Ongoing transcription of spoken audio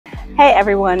Hey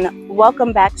everyone,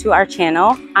 welcome back to our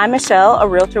channel. I'm Michelle, a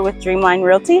realtor with Dreamline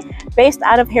Realty, based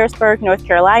out of Harrisburg, North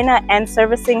Carolina, and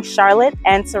servicing Charlotte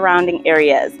and surrounding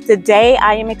areas. Today,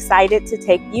 I am excited to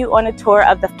take you on a tour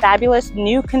of the fabulous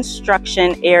new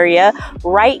construction area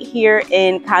right here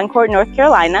in Concord, North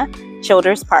Carolina,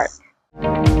 Childers Park.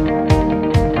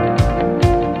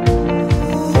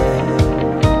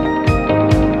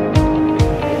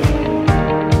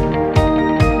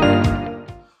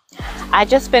 I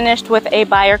just finished with a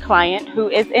buyer client who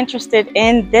is interested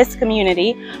in this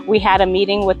community. We had a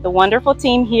meeting with the wonderful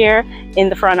team here in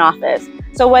the front office.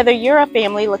 So whether you're a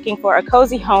family looking for a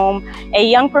cozy home, a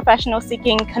young professional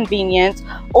seeking convenience,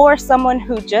 or someone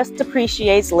who just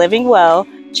appreciates living well,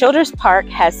 Childers Park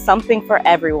has something for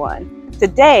everyone.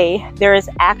 Today, there is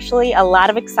actually a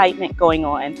lot of excitement going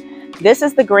on. This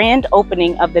is the grand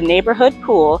opening of the neighborhood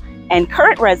pool, and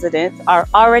current residents are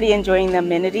already enjoying the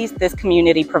amenities this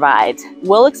community provides.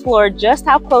 We'll explore just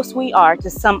how close we are to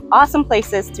some awesome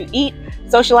places to eat,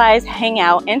 socialize, hang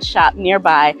out, and shop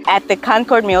nearby at the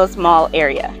Concord Mills Mall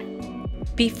area.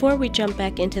 Before we jump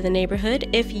back into the neighborhood,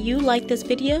 if you like this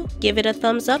video, give it a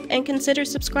thumbs up and consider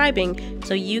subscribing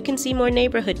so you can see more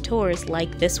neighborhood tours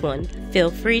like this one.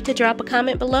 Feel free to drop a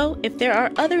comment below if there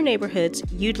are other neighborhoods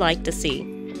you'd like to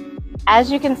see.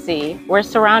 As you can see, we're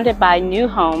surrounded by new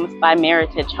homes by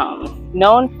Meritage Homes,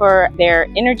 known for their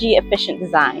energy efficient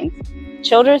designs.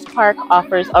 Childers Park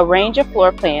offers a range of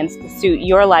floor plans to suit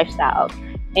your lifestyle,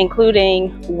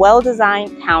 including well-designed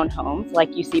townhomes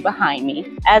like you see behind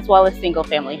me, as well as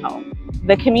single-family homes.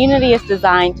 The community is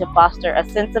designed to foster a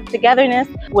sense of togetherness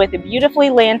with beautifully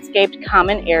landscaped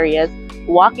common areas,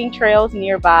 walking trails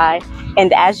nearby,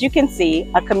 and as you can see,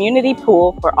 a community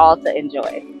pool for all to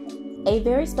enjoy. A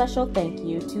very special thank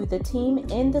you to the team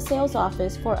in the sales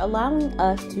office for allowing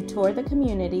us to tour the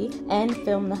community and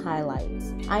film the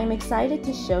highlights. I am excited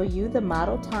to show you the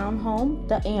model townhome,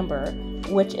 the Amber,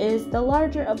 which is the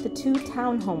larger of the two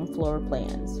townhome floor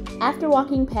plans. After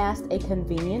walking past a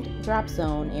convenient drop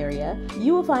zone area,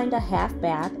 you will find a half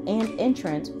bath and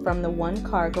entrance from the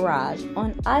one-car garage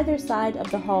on either side of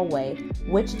the hallway,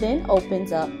 which then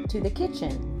opens up to the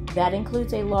kitchen. That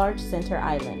includes a large center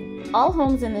island. All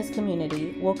homes in this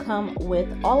community will come with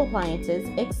all appliances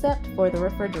except for the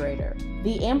refrigerator.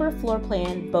 The Amber floor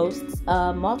plan boasts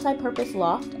a multi-purpose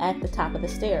loft at the top of the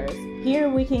stairs. Here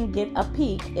we can get a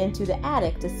peek into the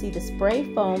attic to see the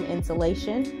spray foam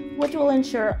insulation, which will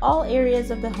ensure all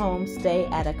areas of the home stay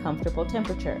at a comfortable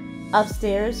temperature.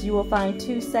 Upstairs, you will find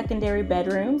two secondary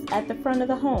bedrooms at the front of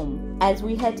the home. As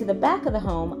we head to the back of the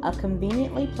home, a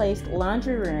conveniently placed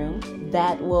laundry room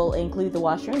that will include the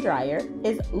washer and dryer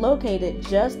is located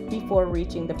just before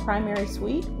reaching the primary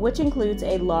suite, which includes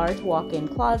a large walk-in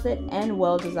closet and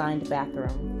well-designed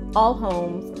bathroom. All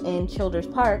homes in Childers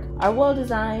Park are well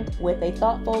designed with a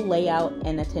thoughtful layout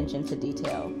and attention to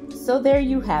detail. So there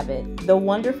you have it, the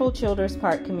wonderful Childers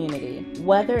Park community.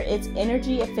 Whether it's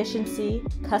energy efficiency,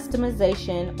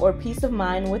 customization, or peace of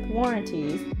mind with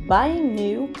warranties, buying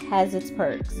new has its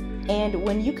perks. And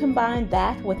when you combine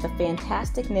that with the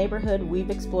fantastic neighborhood we've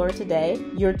explored today,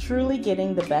 you're truly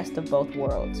getting the best of both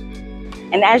worlds.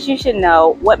 And as you should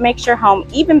know, what makes your home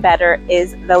even better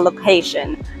is the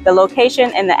location. The location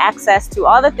and the access to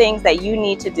all the things that you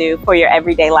need to do for your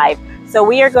everyday life. So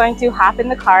we are going to hop in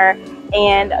the car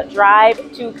and drive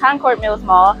to Concord Mills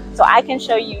Mall so I can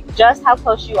show you just how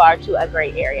close you are to a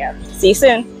great area. See you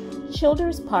soon.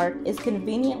 Childers Park is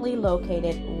conveniently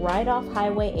located right off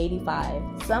Highway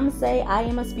 85. Some say I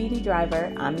am a speedy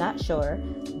driver, I'm not sure,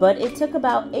 but it took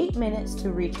about 8 minutes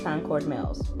to reach Concord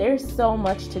Mills. There's so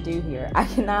much to do here. I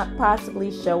cannot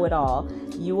possibly show it all.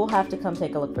 You will have to come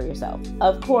take a look for yourself.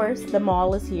 Of course, the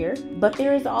mall is here, but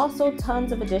there is also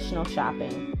tons of additional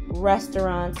shopping,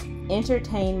 restaurants,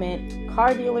 entertainment,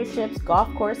 car dealerships,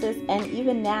 golf courses, and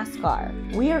even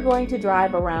NASCAR. We are going to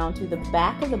drive around to the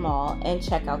back of the mall and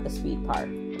check out the speed park.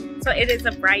 So it is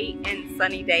a bright and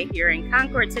sunny day here in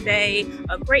Concord today.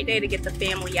 A great day to get the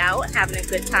family out, having a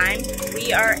good time.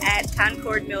 We are at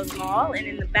Concord Mills Mall, and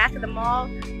in the back of the mall,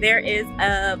 there is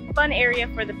a fun area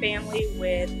for the family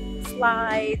with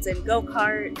slides and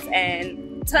go-karts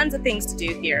and tons of things to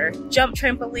do here. Jump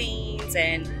trampolines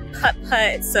and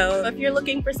putt-putt. So if you're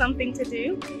looking for something to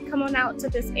do, come on out to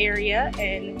this area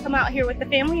and come out here with the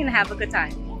family and have a good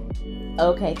time.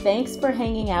 Okay, thanks for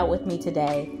hanging out with me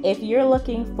today. If you're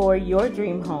looking for your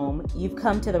dream home, you've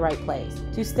come to the right place.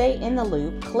 To stay in the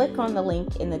loop, click on the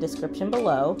link in the description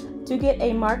below to get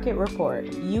a market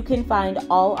report. You can find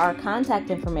all our contact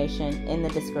information in the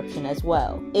description as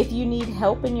well. If you need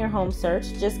help in your home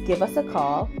search, just give us a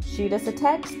call, shoot us a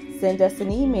text, send us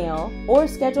an email, or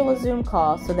schedule a Zoom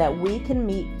call so that we can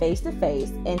meet face-to-face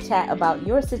and chat about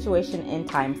your situation and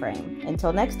time frame.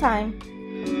 Until next time.